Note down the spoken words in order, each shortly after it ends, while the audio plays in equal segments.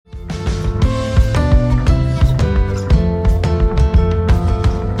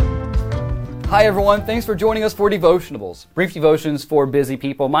Hi everyone, thanks for joining us for Devotionables, brief devotions for busy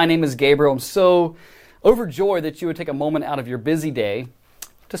people. My name is Gabriel. I'm so overjoyed that you would take a moment out of your busy day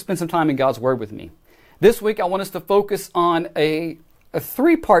to spend some time in God's Word with me. This week I want us to focus on a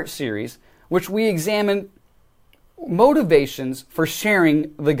three-part series which we examine motivations for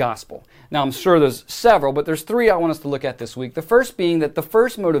sharing the gospel. Now I'm sure there's several, but there's three I want us to look at this week. The first being that the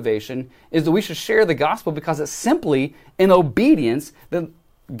first motivation is that we should share the gospel because it's simply in obedience that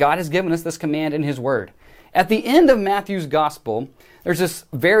God has given us this command in His Word. At the end of Matthew's Gospel, there's this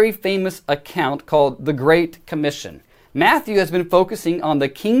very famous account called the Great Commission. Matthew has been focusing on the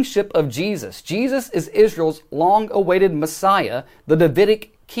kingship of Jesus. Jesus is Israel's long-awaited Messiah, the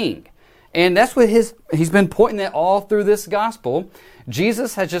Davidic king. And that's what he's been pointing at all through this Gospel.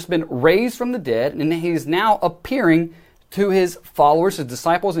 Jesus has just been raised from the dead, and He's now appearing to His followers, His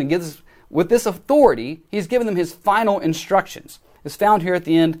disciples, and with this authority, He's given them His final instructions. It's found here at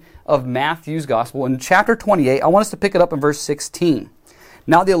the end of Matthew's Gospel. In chapter 28, I want us to pick it up in verse 16.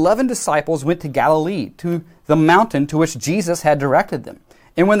 Now the 11 disciples went to Galilee, to the mountain to which Jesus had directed them.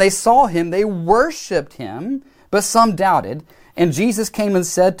 And when they saw Him, they worshipped Him, but some doubted. And Jesus came and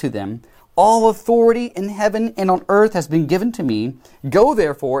said to them, "All authority in heaven and on earth has been given to me. Go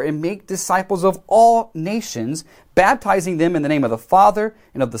therefore and make disciples of all nations, baptizing them in the name of the Father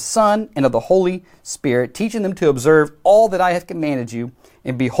and of the Son and of the Holy Spirit, teaching them to observe all that I have commanded you.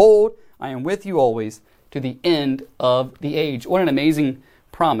 And behold, I am with you always to the end of the age." What an amazing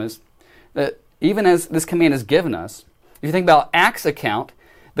promise that even as this command is given us, if you think about Acts account,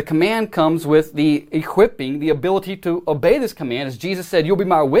 the command comes with the equipping, the ability to obey this command. As Jesus said, "You'll be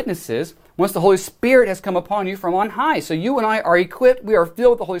my witnesses once the Holy Spirit has come upon you from on high." So you and I are equipped, we are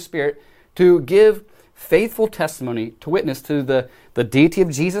filled with the Holy Spirit to give faithful testimony, to witness to the deity of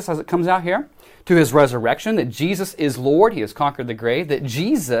Jesus as it comes out here, to His resurrection, that Jesus is Lord, He has conquered the grave, that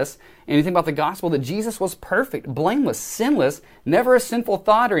Jesus, and you think about the gospel, that Jesus was perfect, blameless, sinless, never a sinful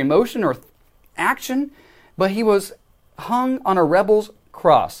thought or emotion or action, but He was hung on a rebel's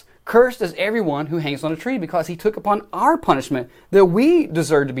cross, cursed as everyone who hangs on a tree, because He took upon our punishment that we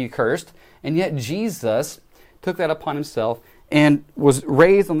deserve to be cursed, and yet Jesus took that upon Himself and was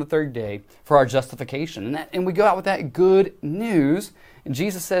raised on the third day for our justification. And we go out with that good news, and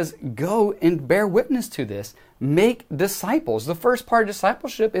Jesus says, go and bear witness to this. Make disciples. The first part of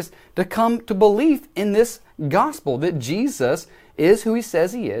discipleship is to come to belief in this gospel, that Jesus is who He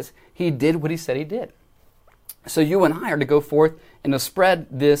says He is. He did what He said He did. So you and I are to go forth and to spread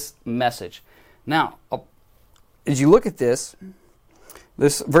this message. Now, as you look at this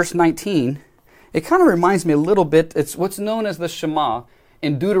verse 19, it kind of reminds me a little bit, it's what's known as the Shema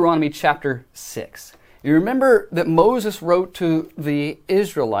in Deuteronomy chapter 6. You remember that Moses wrote to the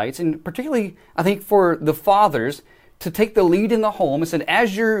Israelites, and particularly, I think, for the fathers, to take the lead in the home and said,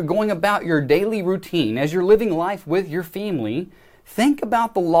 as you're going about your daily routine, as you're living life with your family, think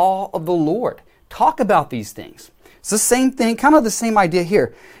about the law of the Lord. Talk about these things. It's the same thing, kind of the same idea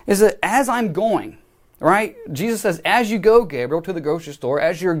here, is that as I'm going, right? Jesus says, as you go, Gabriel, to the grocery store,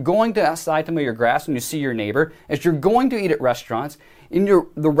 as you're going to outside to mow your grass and you see your neighbor, as you're going to eat at restaurants, in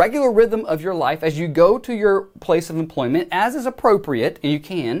the regular rhythm of your life, as you go to your place of employment, as is appropriate, and you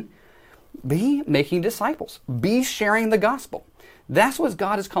can, be making disciples. Be sharing the gospel. That's what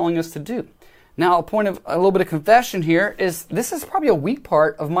God is calling us to do. Now, a point of a little bit of confession here is this is probably a weak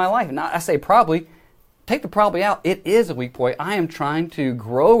part of my life. Now, I say probably. Take the probably out. It is a weak point. I am trying to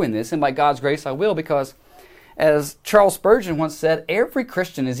grow in this, and by God's grace I will, because as Charles Spurgeon once said, every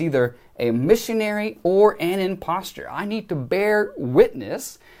Christian is either a missionary or an imposter. I need to bear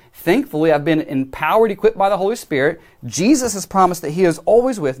witness. Thankfully, I've been empowered, equipped by the Holy Spirit. Jesus has promised that He is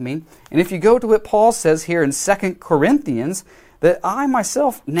always with me. And if you go to what Paul says here in 2 Corinthians, that I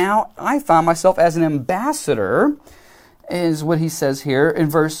find myself as an ambassador, is what he says here in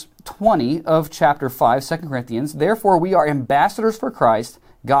verse 20 of chapter 5, 2 Corinthians. Therefore, we are ambassadors for Christ,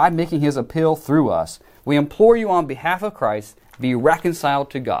 God making His appeal through us. We implore you on behalf of Christ, be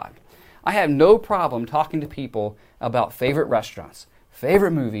reconciled to God. I have no problem talking to people about favorite restaurants,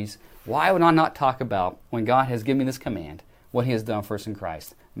 favorite movies. Why would I not talk about, when God has given me this command, what He has done for us in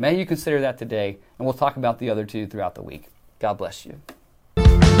Christ? May you consider that today, and we'll talk about the other two throughout the week. God bless you.